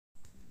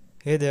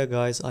Hey there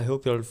guys, I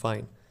hope you're all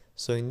fine.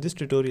 So in this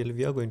tutorial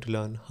we are going to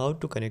learn how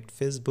to connect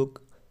Facebook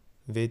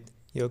with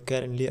your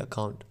Calendly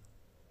account.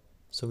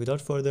 So without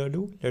further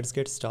ado, let's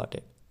get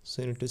started.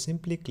 So you need to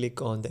simply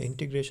click on the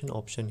integration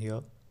option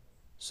here.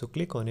 So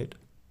click on it.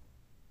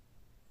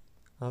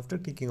 After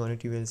clicking on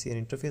it, you will see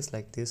an interface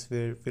like this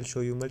where it will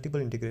show you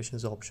multiple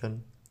integrations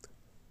option.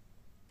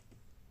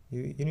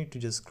 You need to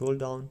just scroll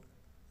down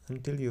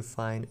until you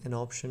find an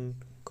option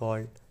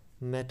called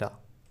Meta.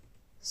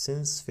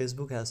 Since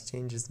Facebook has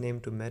changed its name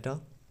to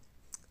Meta,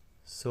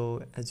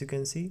 so as you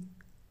can see,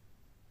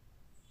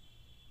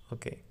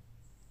 okay,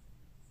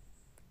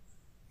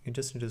 you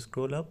just need to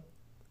scroll up,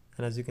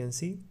 and as you can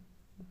see,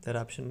 that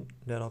option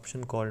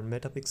called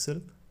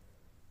Metapixel.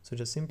 So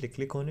just simply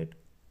click on it,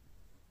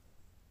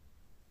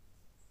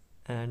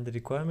 and the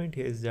requirement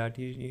here is that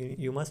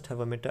you must have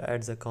a Meta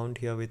Ads account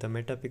here with a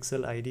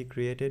Metapixel ID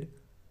created.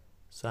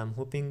 So I'm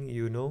hoping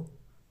you know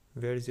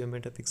where is your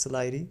Metapixel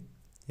ID.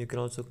 You can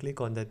also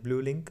click on that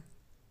blue link.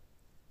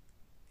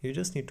 You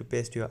just need to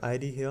paste your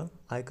ID here.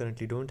 I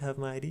currently don't have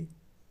my ID.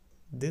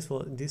 This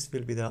will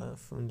be the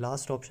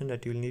last option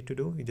that you'll need to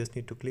do. You just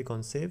need to click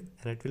on save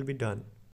and it will be done.